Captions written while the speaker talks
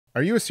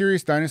Are you a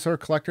serious dinosaur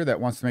collector that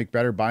wants to make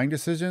better buying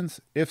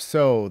decisions? If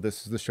so,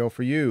 this is the show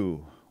for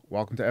you.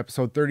 Welcome to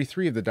episode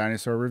 33 of the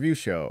Dinosaur Review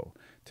Show.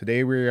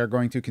 Today we are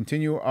going to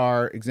continue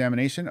our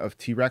examination of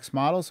T-Rex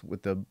models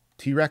with the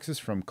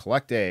T-Rexes from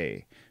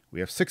COLLECTA. We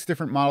have 6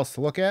 different models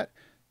to look at.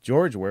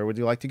 George, where would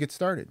you like to get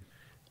started?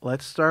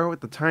 Let's start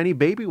with the tiny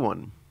baby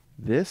one.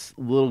 This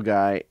little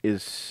guy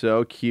is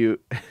so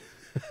cute.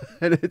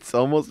 And it's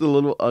almost a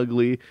little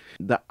ugly.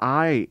 The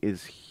eye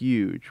is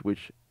huge,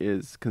 which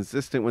is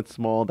consistent with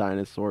small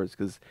dinosaurs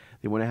because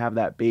they want to have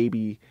that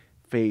baby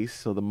face,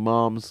 so the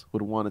moms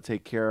would want to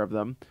take care of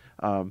them.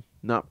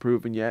 Not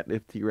proven yet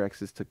if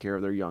T-Rexes took care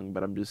of their young,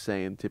 but I'm just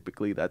saying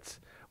typically that's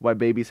why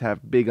babies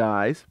have big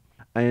eyes.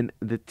 And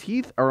the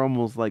teeth are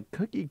almost like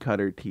cookie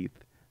cutter teeth.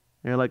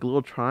 They're like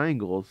little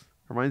triangles.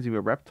 Reminds me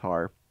of a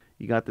reptar.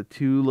 You got the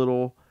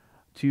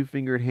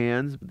two-fingered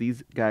hands, but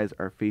these guys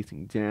are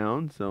facing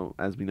down, so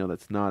as we know,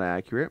 that's not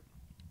accurate.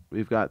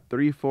 We've got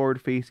 3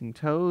 forward-facing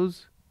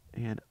toes,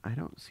 and I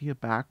don't see a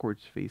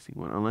backwards-facing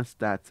one, unless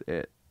that's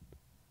it.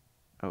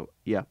 Oh,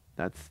 yeah,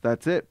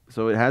 that's it.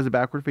 So it has a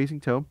backward-facing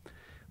toe,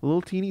 a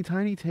little teeny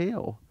tiny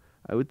tail.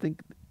 I would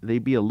think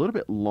they'd be a little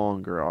bit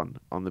longer on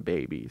the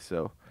baby,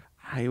 so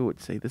I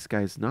would say this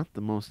guy's not the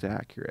most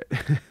accurate.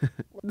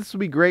 This would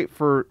be great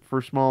for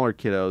smaller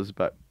kiddos,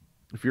 but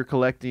if you're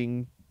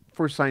collecting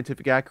for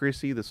scientific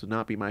accuracy, this would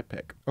not be my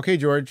pick. Okay,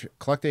 George,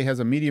 COLLECTA has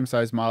a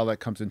medium-sized model that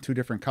comes in 2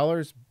 different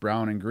colors,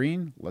 brown and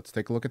green. Let's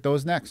take a look at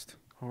those next.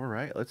 All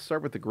right, let's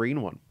start with the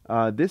green one.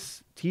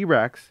 This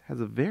T-Rex has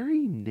a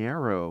very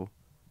narrow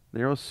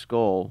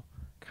skull.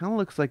 Kind of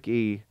looks like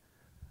a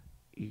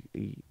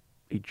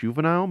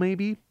juvenile,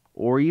 maybe,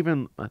 or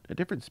even a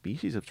different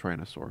species of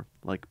Tyrannosaur,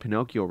 like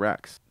Pinocchio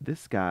Rex.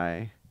 This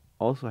guy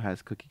also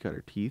has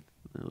cookie-cutter teeth.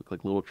 They look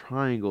like little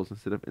triangles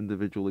instead of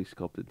individually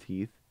sculpted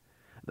teeth.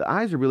 The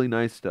eyes are really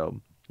nice, though,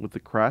 with the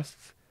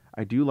crests.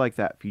 I do like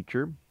that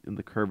feature in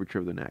the curvature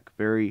of the neck.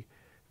 Very,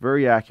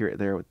 very accurate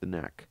there with the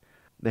neck.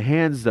 The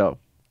hands, though,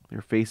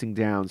 they're facing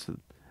down, so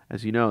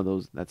as you know,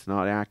 that's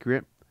not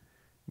accurate.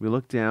 We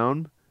look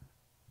down,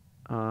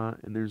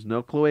 and there's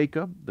no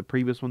cloaca. The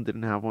previous one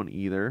didn't have one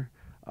either.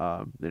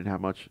 Didn't have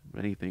much of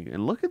anything.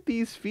 And look at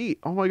these feet.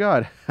 Oh, my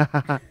God.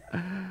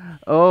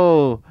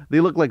 Oh,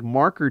 they look like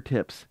marker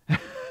tips.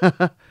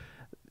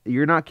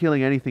 You're not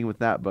killing anything with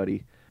that,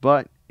 buddy.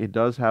 But it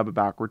does have a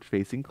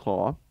backward-facing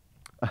claw.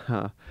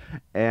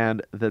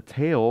 And the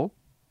tail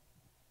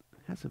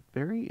has a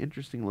very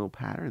interesting little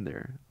pattern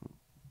there.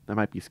 That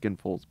might be skin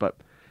folds, but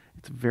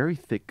it's a very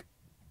thick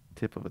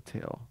tip of a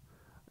tail.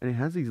 And it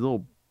has these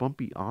little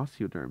bumpy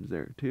osteoderms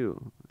there,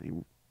 too. They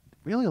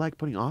really like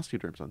putting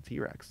osteoderms on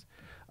T-Rex.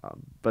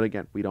 But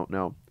again, we don't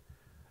know.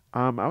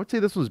 I would say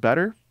this one's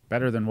better.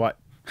 Better than what?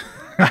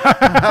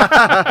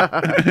 I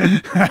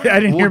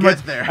didn't hear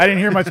much. I didn't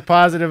hear much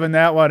positive in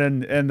that one,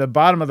 and the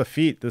bottom of the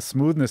feet, the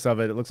smoothness of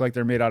it, it looks like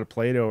they're made out of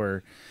Play-Doh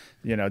or,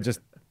 just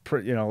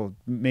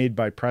made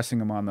by pressing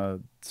them on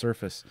the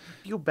surface.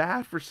 I feel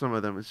bad for some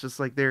of them. It's just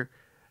like they're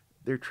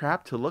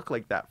trapped to look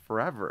like that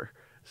forever.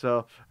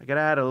 So I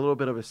gotta add a little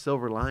bit of a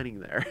silver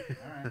lining there. All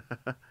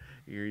right.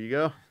 Here you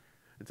go,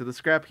 into the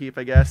scrap heap,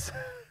 I guess.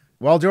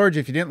 Well, George,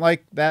 if you didn't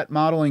like that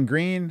model in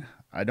green,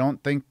 I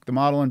don't think the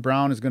model in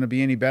brown is going to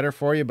be any better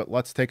for you, but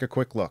let's take a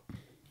quick look.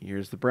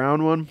 Here's the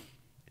brown one.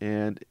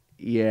 And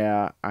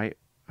yeah, I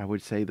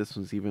would say this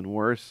one's even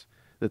worse.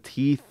 The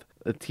teeth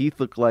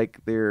look like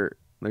they're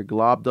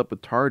globbed up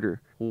with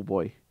tartar. Oh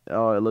boy.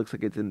 Oh, it looks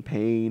like it's in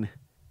pain.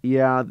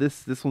 Yeah,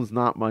 this one's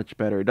not much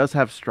better. It does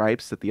have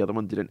stripes that the other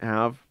one didn't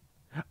have.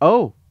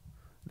 Oh,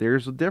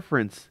 there's a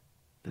difference.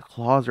 The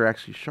claws are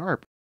actually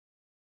sharp.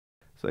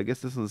 So I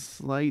guess this one's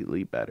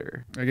slightly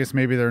better. I guess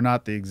maybe they're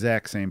not the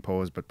exact same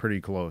pose, but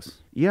pretty close.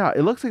 Yeah,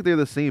 it looks like they're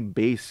the same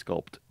base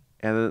sculpt.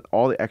 And then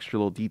all the extra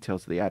little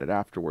details that they added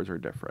afterwards are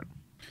different.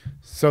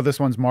 So this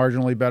one's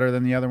marginally better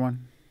than the other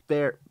one?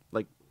 They're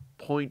like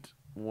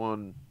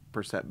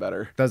 0.1%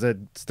 better. Does it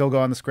still go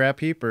on the scrap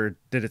heap, or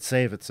did it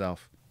save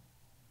itself?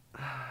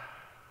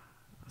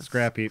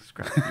 Scrap heap.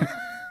 Scrap heap.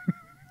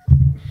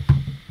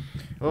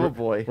 Oh,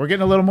 boy. We're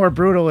getting a little more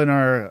brutal in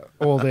our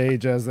old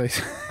age, as they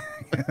say.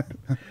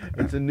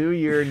 It's a new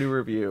year, new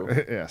review.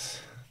 Yes.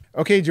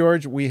 Okay,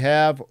 George, we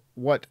have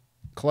what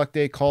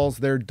COLLECTA calls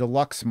their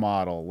Deluxe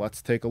model.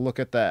 Let's take a look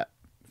at that.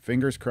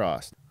 Fingers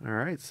crossed. All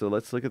right, so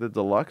let's look at the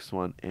Deluxe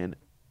one. And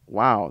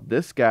wow,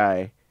 this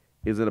guy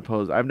is in a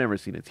pose I've never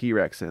seen a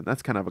T-Rex in.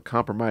 That's kind of a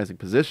compromising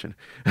position.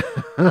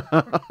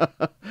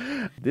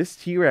 This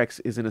T-Rex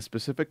is in a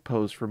specific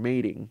pose for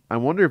mating. I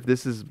wonder if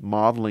this is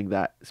modeling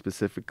that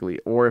specifically,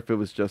 or if it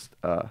was just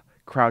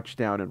crouch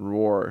down and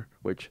roar,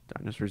 which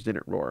dinosaurs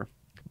didn't roar.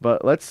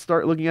 But let's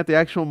start looking at the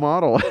actual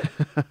model.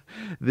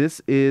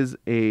 This is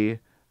a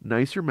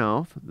nicer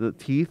mouth. The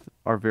teeth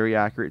are very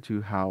accurate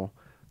to how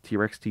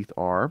T-Rex teeth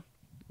are.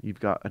 You've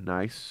got a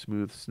nice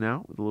smooth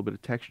snout with a little bit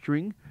of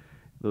texturing.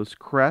 Those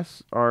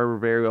crests are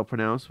very well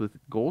pronounced with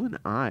golden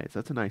eyes.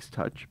 That's a nice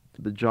touch.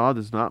 The jaw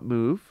does not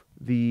move.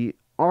 The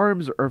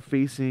arms are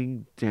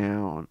facing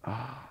down.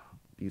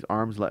 These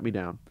arms let me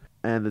down.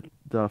 And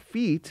the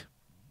feet,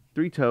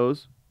 3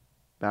 toes,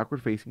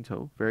 Backward facing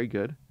toe. Very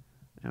good.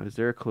 Now, is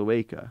there a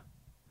cloaca?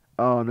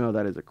 Oh, no,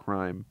 that is a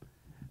crime.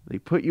 They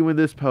put you in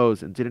this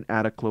pose and didn't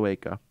add a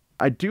cloaca.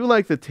 I do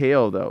like the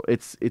tail, though.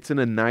 It's in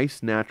a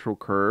nice natural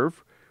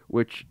curve,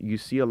 which you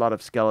see a lot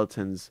of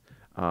skeletons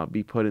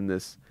be put in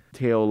this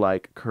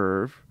tail-like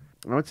curve.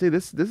 I would say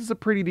this is a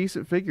pretty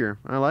decent figure.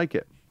 I like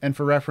it. And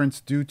for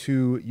reference, due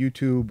to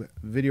YouTube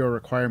video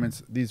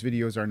requirements, these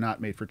videos are not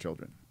made for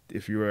children.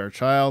 If you are a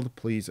child,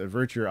 please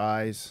avert your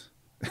eyes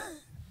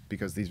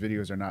because these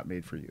videos are not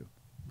made for you.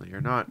 No,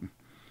 you're not.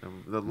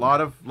 A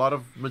lot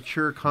of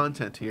mature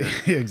content here.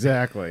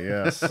 Exactly,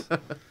 yes.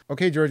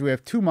 Okay, George, we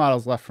have 2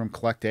 models left from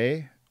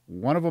COLLECTA.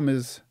 One of them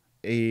is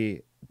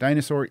a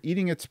dinosaur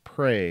eating its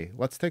prey.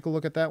 Let's take a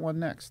look at that one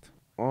next.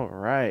 All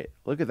right.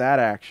 Look at that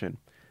action.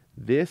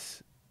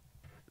 This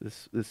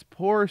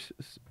poor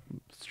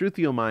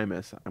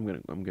Struthiomimus, I'm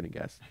gonna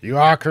guess. You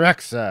are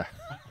correct, sir,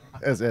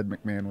 as Ed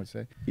McMahon would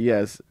say.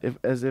 Yes,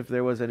 as if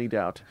there was any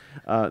doubt.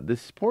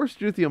 This poor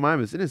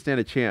Struthiomimus didn't stand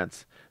a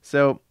chance.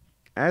 So,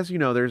 as you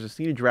know, there's a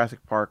scene in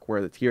Jurassic Park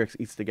where the T-Rex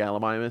eats the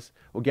Gallimimus.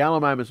 Well,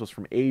 Gallimimus was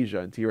from Asia,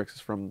 and T-Rex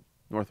is from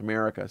North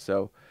America.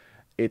 So,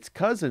 its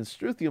cousin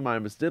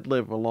Struthiomimus did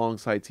live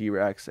alongside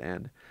T-Rex,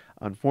 and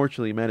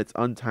unfortunately met its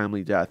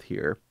untimely death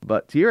here.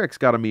 But T-Rex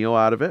got a meal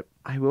out of it.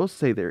 I will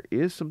say there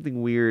is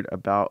something weird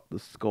about the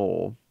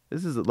skull.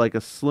 This is like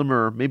a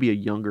slimmer, maybe a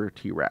younger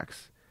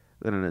T-Rex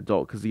than an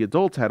adult, because the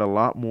adult had a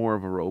lot more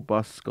of a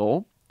robust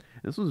skull.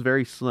 This was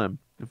very slim.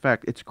 In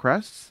fact, its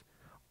crests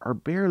are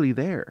barely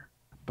there.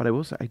 But I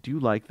will say I do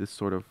like this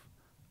sort of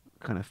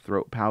kind of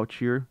throat pouch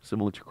here,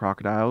 similar to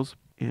crocodiles.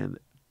 And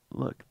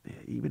look,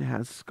 it even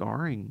has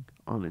scarring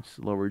on its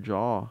lower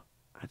jaw.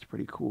 That's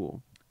pretty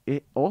cool.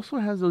 It also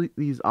has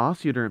these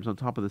osteoderms on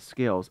top of the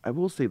scales. I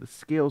will say the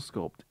scale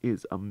sculpt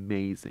is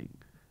amazing.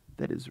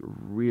 That is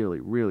really,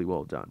 really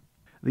well done.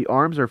 The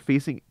arms are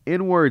facing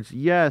inwards.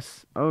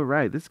 Yes. All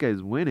right. This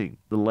guy's winning.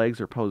 The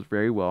legs are posed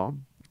very well.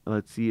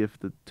 Let's see if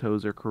the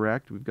toes are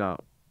correct. We've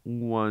got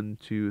 1,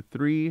 2,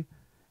 3.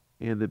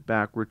 And the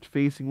backwards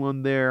facing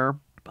one there.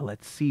 But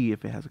let's see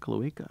if it has a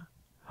cloaca.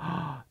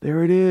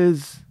 There it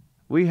is.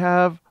 We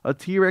have a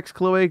T-Rex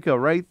cloaca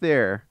right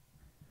there.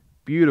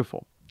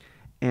 Beautiful.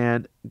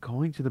 And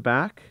going to the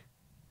back,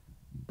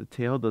 the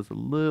tail does a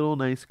little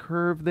nice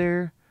curve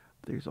there.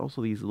 There's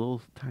also these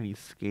little tiny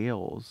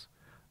scales,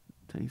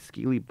 tiny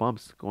scaly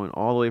bumps going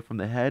all the way from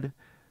the head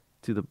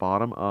to the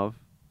bottom of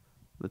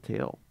the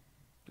tail.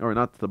 Or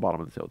not to the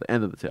bottom of the tail, the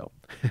end of the tail.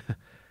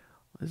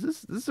 This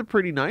is a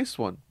pretty nice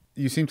one.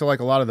 You seem to like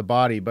a lot of the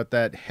body, but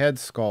that head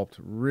sculpt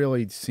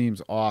really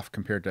seems off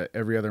compared to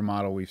every other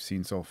model we've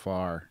seen so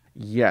far.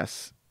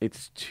 Yes,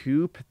 it's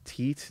too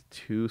petite,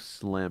 too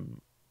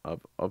slim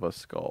of a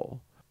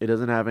skull. It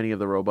doesn't have any of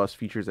the robust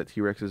features that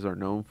T-Rexes are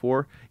known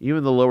for.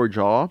 Even the lower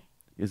jaw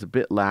is a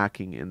bit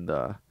lacking in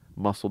the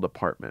muscle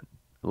department.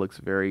 It looks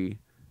very,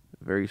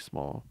 very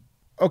small.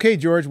 Okay,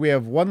 George, we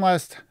have one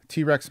last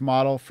T-Rex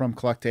model from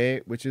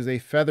COLLECTA, which is a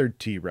feathered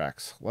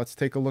T-Rex. Let's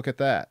take a look at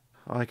that.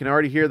 Oh, I can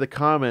already hear the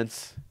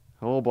comments.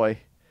 Oh boy.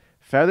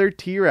 Feathered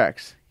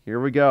T-Rex. Here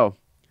we go.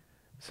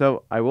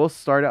 So I will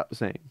start out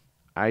saying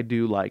I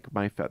do like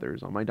my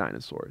feathers on my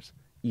dinosaurs,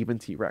 even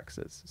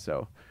T-Rexes.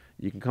 So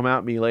you can come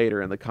at me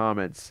later in the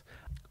comments.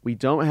 We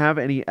don't have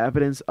any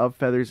evidence of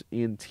feathers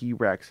in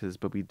T-Rexes,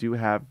 but we do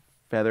have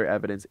feather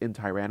evidence in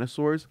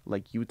Tyrannosaurs,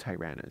 like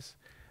Eutyrannus.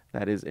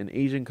 That is an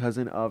Asian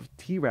cousin of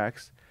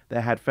T-Rex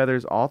that had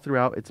feathers all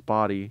throughout its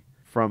body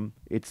from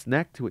its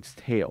neck to its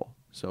tail.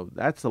 So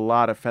that's a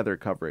lot of feather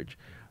coverage.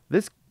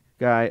 This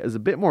guy is a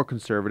bit more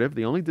conservative.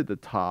 They only did the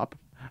top.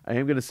 I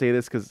am going to say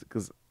this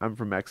because I'm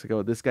from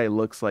Mexico. This guy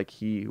looks like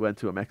he went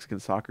to a Mexican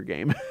soccer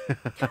game.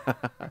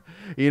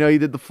 You know, he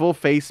did the full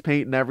face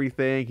paint and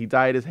everything. He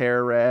dyed his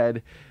hair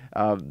red,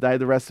 dyed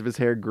the rest of his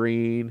hair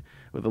green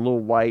with a little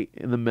white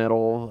in the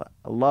middle.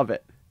 I love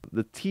it.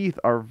 The teeth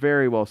are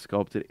very well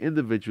sculpted,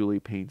 individually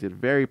painted,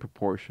 very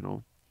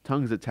proportional.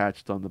 Tongues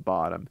attached on the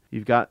bottom.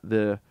 You've got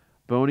the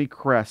bony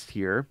crest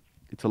here.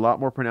 It's a lot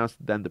more pronounced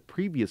than the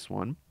previous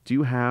one.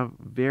 Do have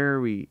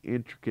very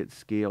intricate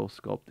scale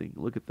sculpting.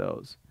 Look at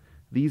those.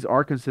 These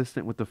are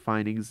consistent with the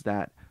findings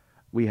that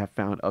we have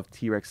found of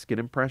T-Rex skin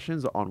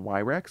impressions on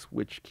Y-Rex,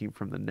 which came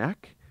from the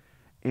neck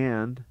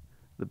and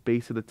the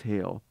base of the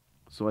tail.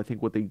 So I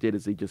think what they did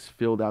is they just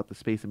filled out the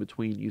space in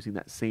between using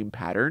that same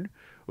pattern,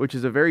 which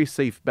is a very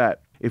safe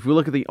bet. If we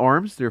look at the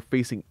arms, they're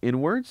facing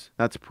inwards.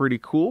 That's pretty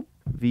cool.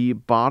 The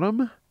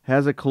bottom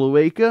has a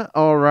cloaca.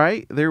 All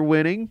right, they're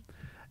winning.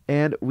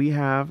 And we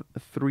have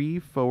 3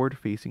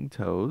 forward-facing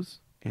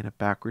toes and a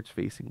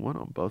backwards-facing one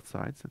on both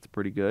sides. That's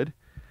pretty good.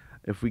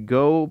 If we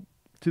go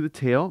to the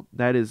tail,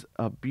 that is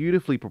a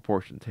beautifully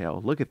proportioned tail.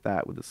 Look at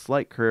that with a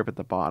slight curve at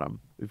the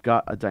bottom. We've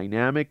got a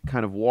dynamic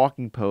kind of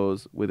walking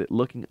pose with it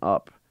looking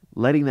up,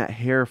 letting that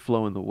hair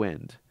flow in the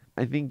wind.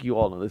 I think you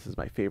all know this is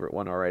my favorite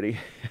one already.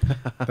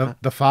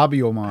 The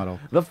Fabio model.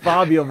 The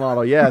Fabio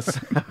model, yes.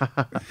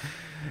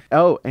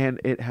 Oh, and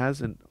it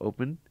has an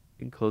open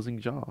and closing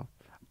jaw.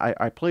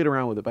 I played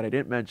around with it, but I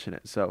didn't mention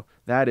it. So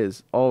that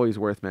is always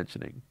worth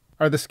mentioning.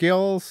 Are the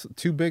scales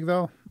too big,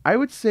 though? I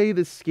would say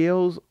the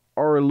scales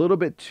are a little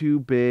bit too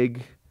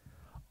big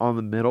on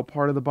the middle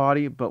part of the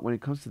body, but when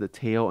it comes to the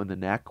tail and the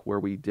neck, where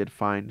we did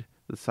find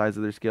the size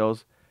of their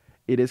scales,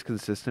 it is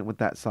consistent with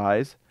that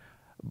size.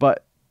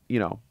 But, you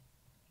know,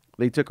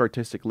 they took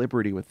artistic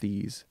liberty with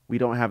these. We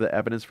don't have the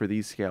evidence for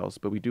these scales,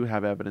 but we do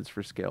have evidence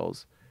for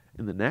scales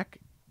in the neck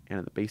and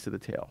at the base of the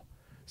tail.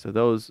 So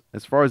those,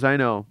 as far as I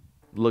know,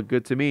 look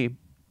good to me.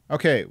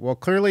 Okay, well,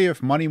 clearly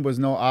if money was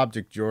no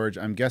object, George,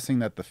 I'm guessing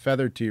that the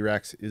feathered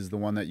T-Rex is the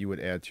one that you would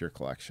add to your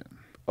collection.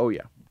 Oh,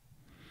 yeah.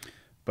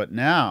 But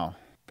now,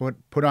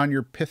 put on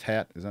your pith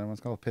hat. Is that what's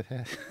called, a pith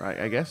hat? Right,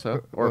 I guess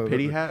so. Or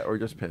pity hat, or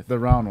just pith. The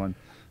round one.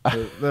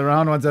 The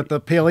round ones that the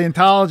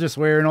paleontologists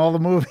wear in all the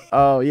movies.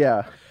 Oh,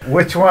 yeah.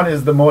 Which one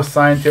is the most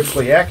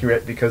scientifically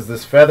accurate? Because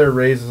this feather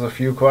raises a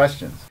few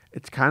questions.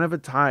 It's kind of a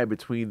tie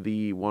between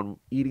the one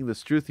eating the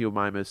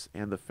Struthiomimus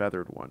and the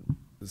feathered one.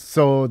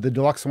 So the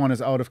deluxe one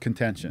is out of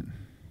contention.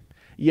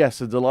 Yes,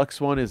 the deluxe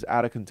one is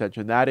out of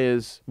contention. That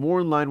is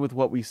more in line with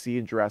what we see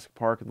in Jurassic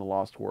Park and the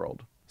Lost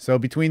World. So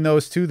between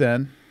those two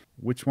then,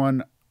 which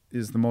one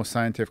is the most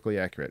scientifically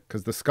accurate?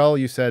 Because the skull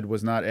you said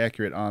was not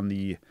accurate on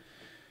the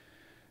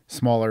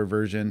smaller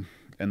version,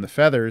 and the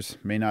feathers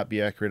may not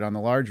be accurate on the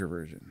larger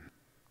version.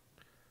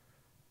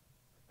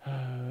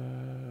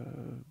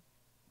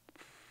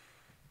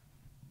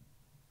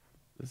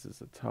 This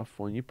is a tough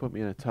one. You put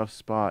me in a tough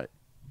spot.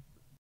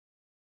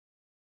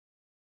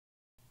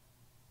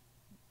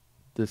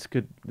 This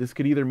could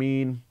either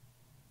mean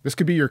this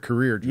could be your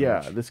career, George.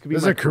 Yeah, this could be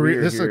my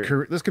career.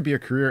 This could be a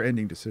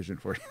career-ending decision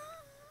for you.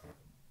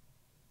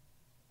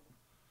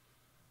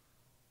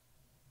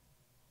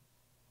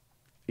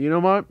 You know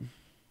what?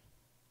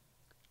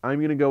 I'm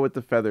going to go with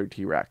the feathered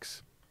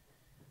T-Rex.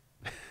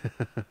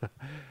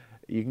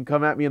 You can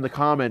come at me in the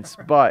comments,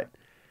 but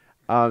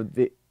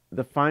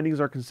the findings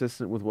are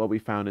consistent with what we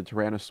found in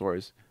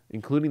Tyrannosaurs,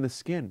 including the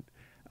skin.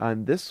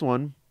 On this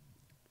one,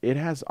 it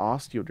has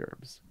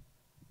osteoderms.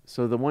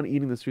 So the one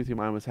eating the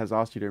Struthiomimus has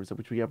osteoderms,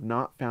 which we have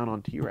not found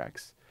on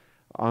T-Rex,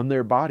 on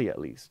their body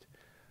at least.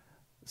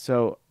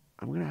 So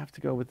I'm going to have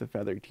to go with the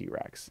feathered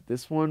T-Rex.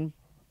 This one,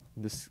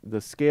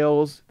 the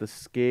scales, the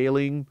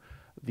scaling,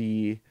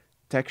 the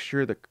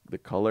texture, the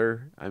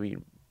color, I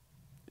mean,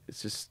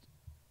 it's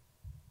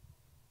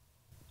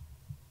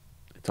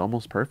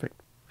almost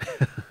perfect.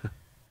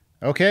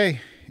 Okay,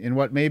 in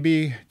what may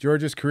be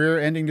George's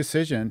career-ending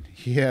decision,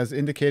 he has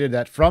indicated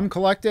that from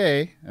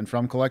COLLECTA, and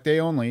from COLLECTA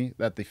only,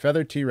 that the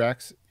feathered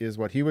T-Rex is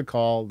what he would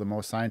call the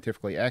most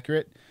scientifically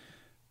accurate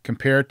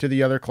compared to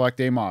the other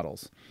COLLECTA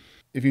models.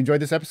 If you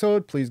enjoyed this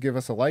episode, please give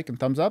us a like and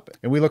thumbs up,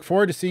 and we look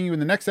forward to seeing you in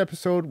the next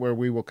episode where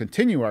we will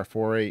continue our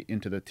foray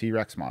into the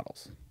T-Rex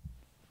models.